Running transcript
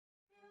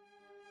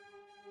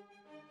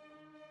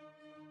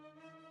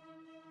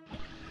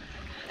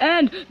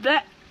And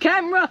the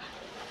camera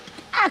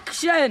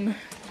action.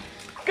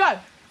 Go.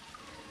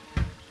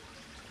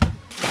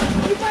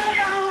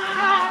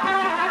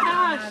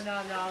 No,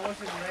 I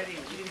wasn't ready.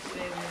 You didn't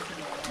stand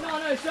there.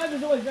 No,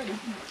 server's always ready.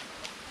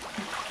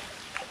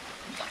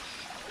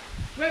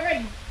 We're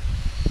ready.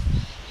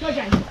 Go,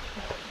 James.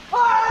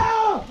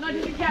 Oh! No,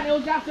 didn't count. It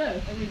was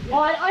after. Oh,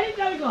 I didn't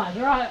know, guys.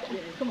 All right. Yeah,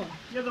 come on.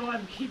 You're the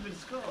one keeping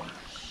score.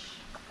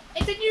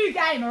 It's a new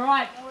game, all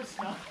right. No, it's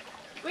not.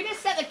 We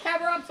just set the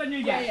camera up for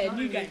new game. Yeah,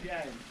 new game.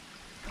 0-0.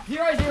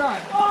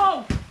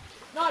 Oh!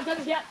 No, it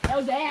doesn't count. That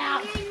was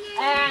out.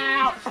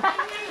 Out.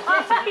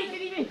 Oh, he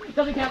didn't even.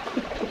 Doesn't count.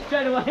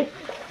 Straight away.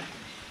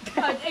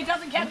 It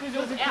doesn't count because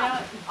it was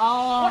out.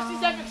 Oh. Watch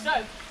this epic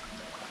soap.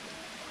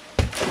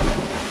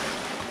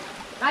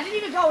 I didn't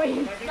even go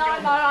in.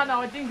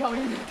 No, it didn't go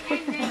in.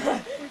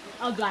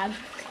 I'm glad.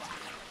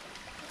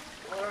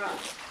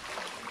 Alright.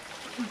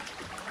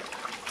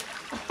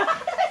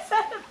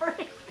 Set the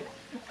freak.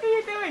 What are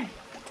you doing?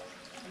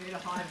 I need a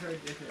hydro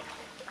dipper.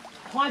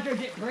 Hydro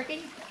dip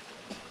bricking?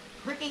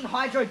 Bricking,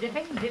 hydro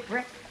dipping, dip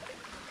brick.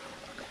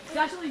 It's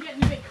actually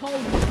getting a bit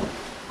cold.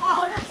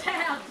 Oh, that's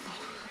out.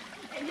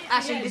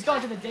 Actually, just go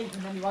to the deep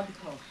and then you won't be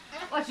cold.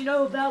 What you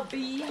know about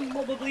being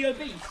morbidly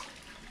obese?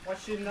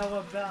 What you know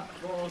about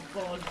balls?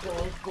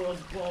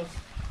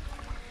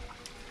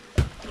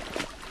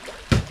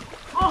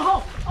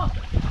 Oh!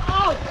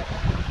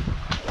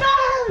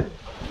 No!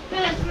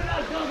 That's what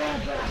I'm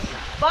talking about.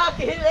 Fuck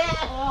it!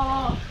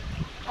 Oh!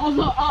 I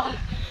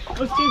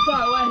was too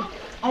far away.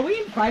 Are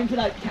we in frame for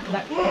that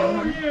camera?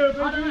 Oh yeah, baby.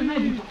 I don't know,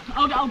 maybe.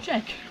 I'll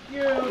check.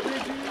 Yeah, baby.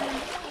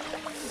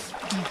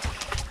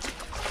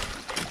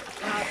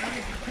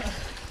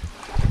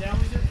 Down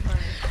with it,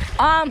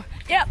 man.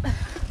 Yep.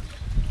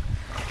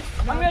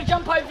 I'm gonna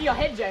jump over your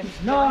head, James.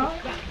 No.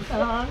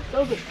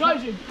 Go,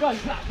 Jim. Go.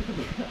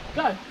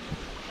 Go.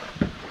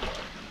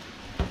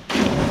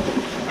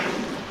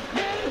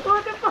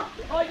 What the fuck?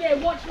 Oh yeah,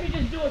 watch me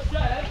just do a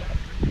serve.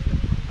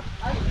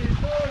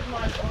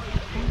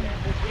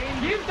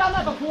 You've done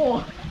that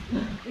before.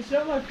 It's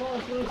not my fault.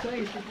 That's what I'm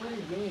saying. It's playing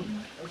a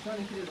game. I was trying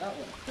to hit it that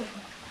way.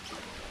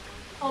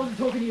 I wasn't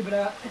talking to you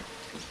about.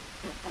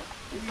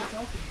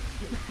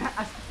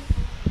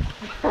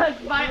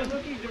 I'm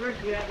looking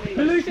directly at me.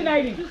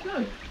 Hallucinating. Just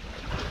go.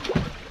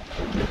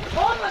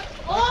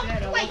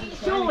 Oh, wait,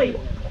 surely.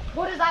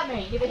 What does that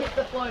mean if it hits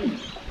the floaty?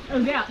 It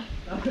was out.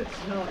 No,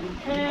 it's not.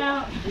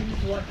 Out.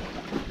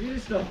 You're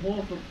just a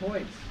whore for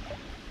points.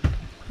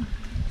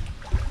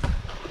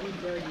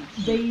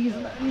 These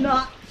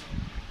nuts.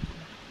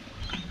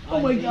 Oh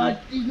my god,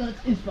 these nuts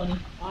is funny.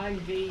 I'm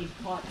V's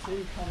part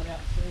 2 coming out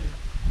soon.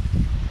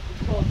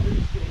 It's called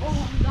Bruce.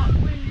 Oh, that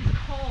wind is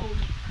cold.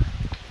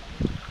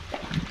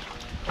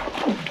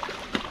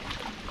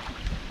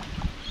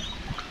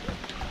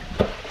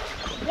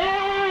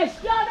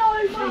 Yes! Shut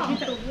over!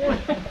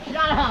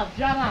 Shut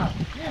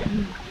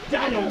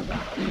up!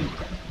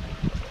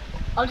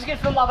 I'm just gonna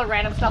film other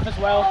random stuff as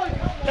well.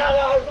 Shut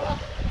over!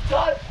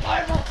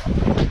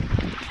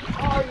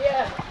 Oh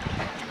yeah!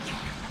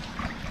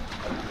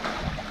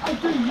 I'll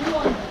do you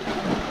one.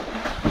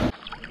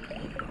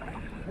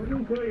 What are you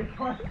doing?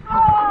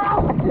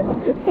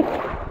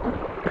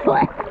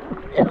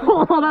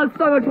 Oh, that's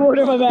so much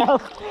water in my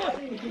mouth. I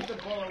didn't hit the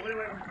ball.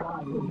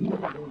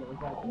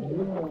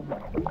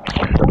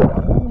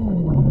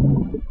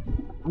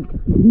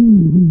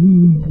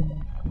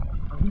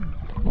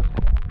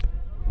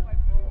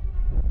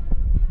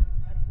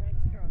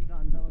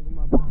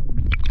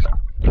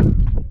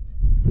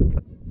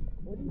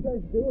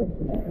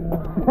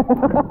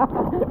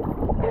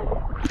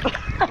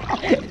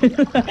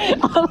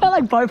 I'm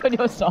like both on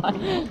your side.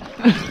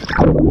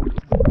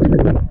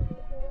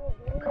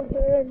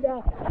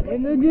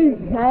 In the deep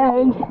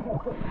end.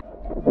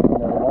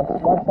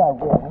 Once I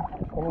win,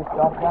 can you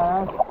stop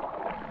that?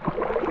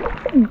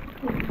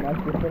 Once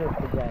you finish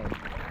the game.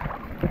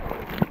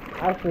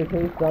 Actually, can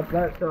you stop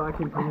that so I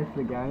can finish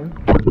the game?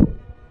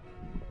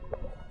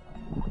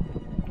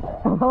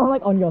 I'm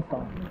like on your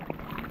side.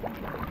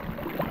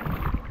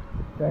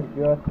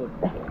 You have to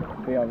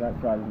be on that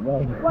side as well.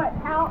 Wait,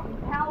 how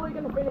are we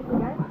gonna finish the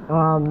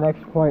game?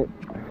 Next point.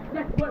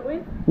 Next point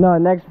wins? No,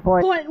 next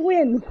point. Point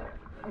wins!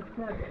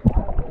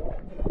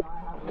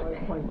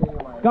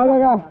 Go.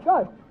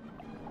 Go!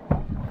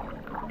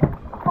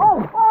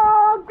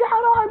 Oh,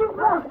 get on, you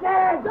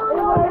bastard! Get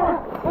on!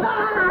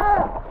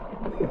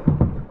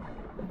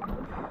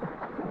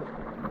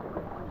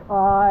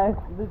 I'm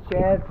the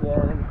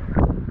champion.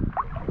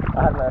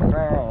 I'm a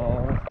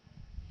friend.